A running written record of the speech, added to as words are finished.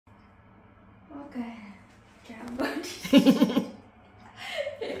Ok. Chào bớt.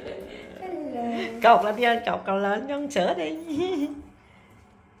 Cột lên cho cột lên con sữa đi.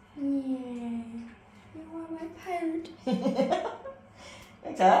 You are my parent.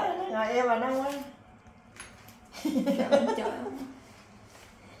 Con sữa nó ngồi em mà nó quá. Trời ơi.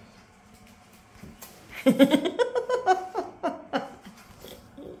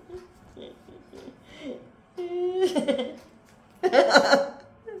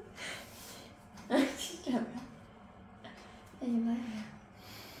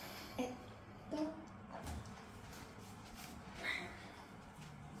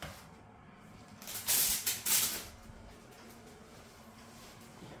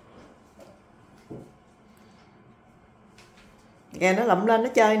 Kìa nó lụm lên nó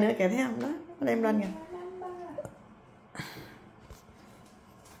chơi nữa kìa, thấy không đó, nó đem lên kìa.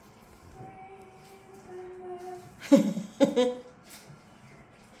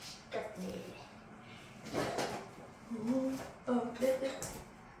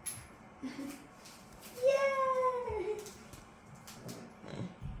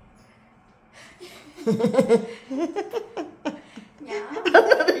 Nhỏ.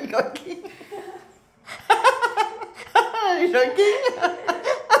 Nó đi gọi kiến. Đi rồi kiến.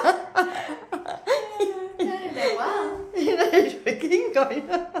 Đẹp quá không? Đi rồi kiến coi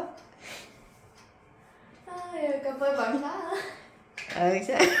nó. Cà phê bẩn đó hả? Ừ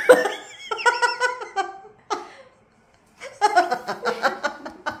sao?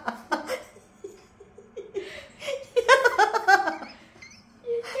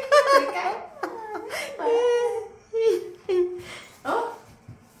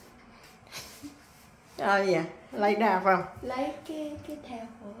 Rồi vậy, lấy ra phải không? Lấy cái theo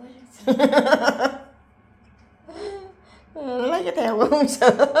của Lấy cái theo của con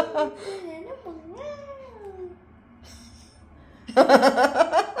sữa. nó mừng quá.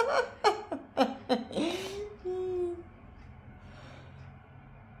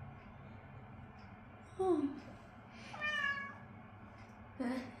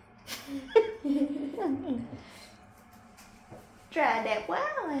 Trà đẹp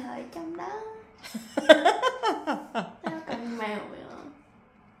quá rồi ở trong đó. Sao cần mèo vậy hả?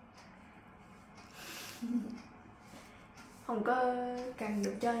 Không có cần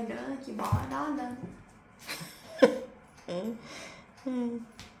được chơi nữa, chị bỏ đó lên.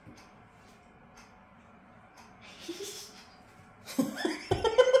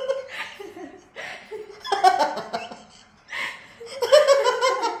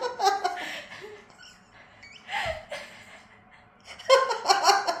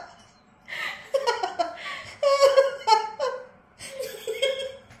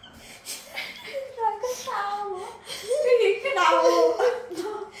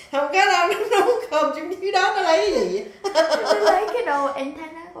 Không có đâu, nó nấu cơm trong dưới đó nó lấy cái gì? Nó lấy cái đồ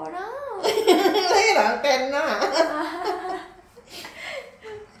antenna của nó. Lấy cái đoạn ten đó hả?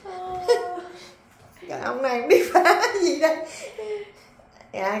 Cái ông này đi phá cái gì đây?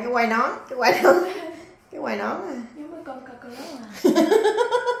 À, cái quay nón à. Nhưng mà con cà đó à.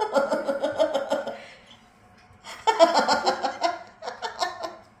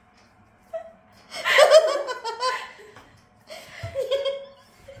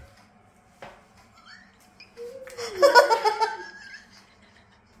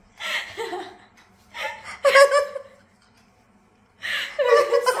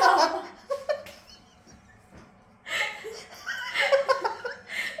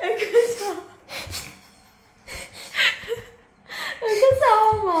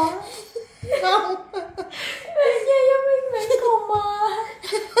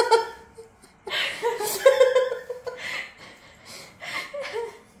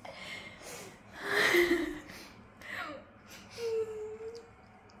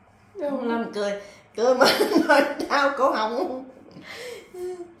 Lên cười mà đau cổ họng.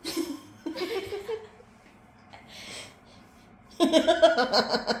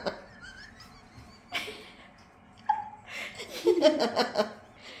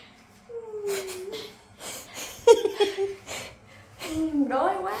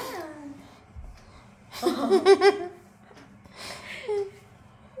 Đói quá à.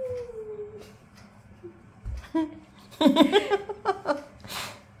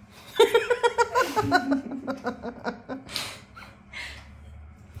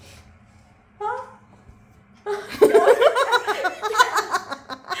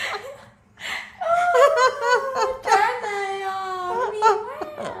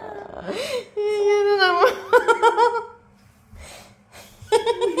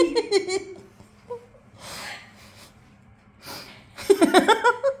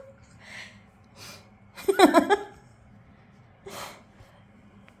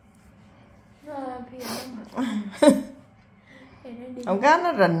 trong khi nó mệt. Không có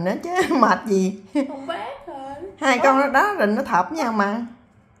nó rình nữa chứ mệt gì. Không bác rồi. Hai con đó rình nó thọp nhau mà.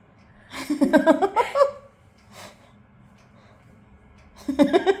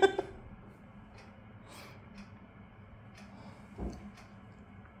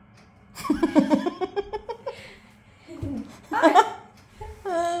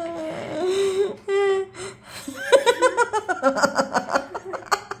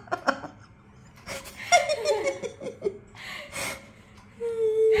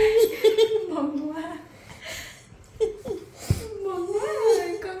 Mừng quá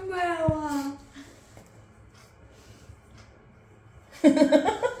rồi, con vào à.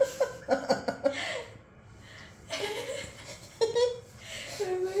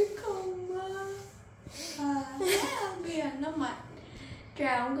 Tôi biết không bây giờ nó mệt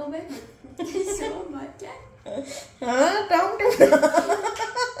trà không có biết mà sữa mệt chắc Hả? Trốn trong đó.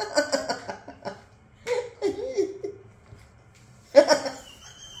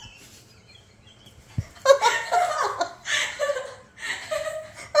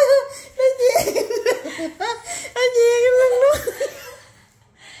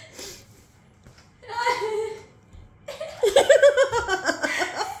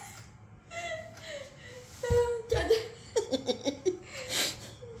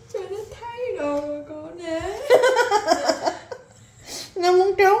 Nó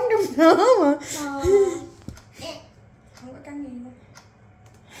muốn trốn trong đó mà. Không có cắn gì đâu.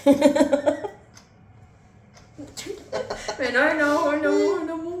 Mày nói nó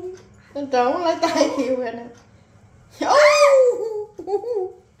muốn Nó trốn lấy tay kêu rồi nè.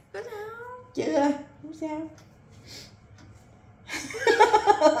 có nào Chưa, không sao.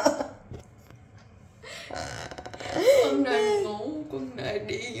 con này ngủ, con này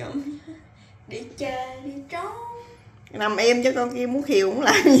đi chơi đi trốn. Nằm im cho con kia muốn khiêu muốn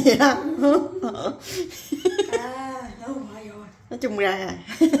làm gì đó. Nó hoài rồi. Nó chung ra.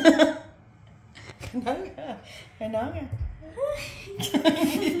 Phải nói nha.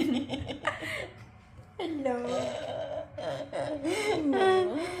 Hello.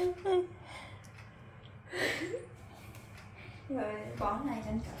 Rồi bỏ này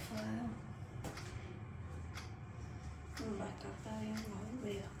trên cà phê không? Bà cà phê em ngủ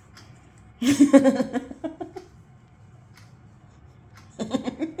bìa.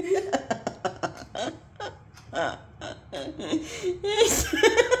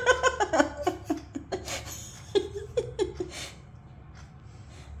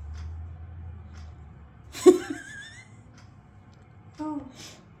 Không,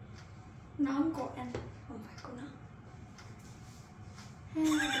 nó không của anh, không phải của nó.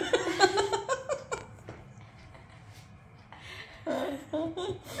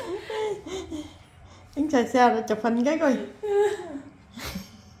 Đứng xa xa để chụp hình cái coi.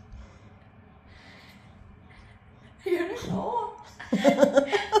 Giờ nó khổ. Nó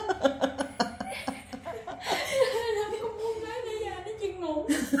không muốn nói bây giờ nó chỉ ngủ.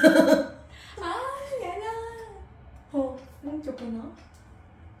 Vậy đó. Hồ, muốn chụp rồi nữa.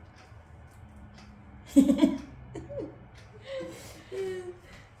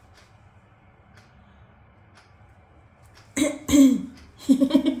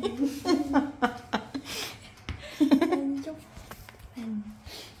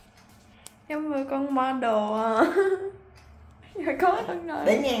 Em vừa con model à. Rồi có con rồi.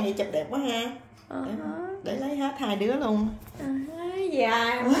 Để ngang vậy chụp đẹp quá ha. Để lấy hết hai đứa luôn.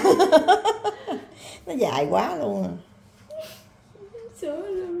 Dài quá. Nó dài quá luôn à. Sữa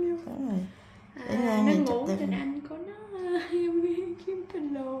luôn luôn. Đúng rồi. Để Nó ngang vậy ngủ chụp đẹp. trên anh của nó. Em đi kiếm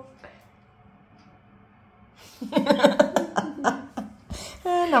pillow.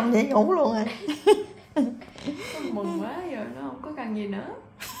 Nằm vậy ngủ luôn à. Mừng quá rồi, nó không có cần gì nữa.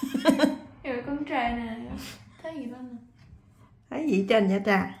 Rồi con trà nè. Thấy gì lên nè? Thấy gì trên vậy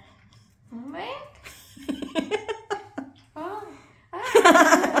trà? Không biết.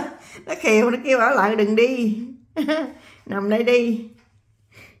 Nó khiêu, nó kêu ở lại đừng đi. Nằm đây đi.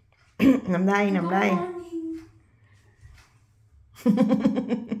 Nằm đây, nằm đây.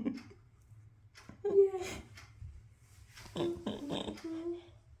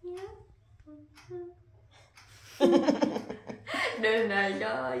 Đưa này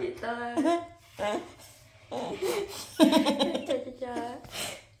cho vậy tơi. Cho.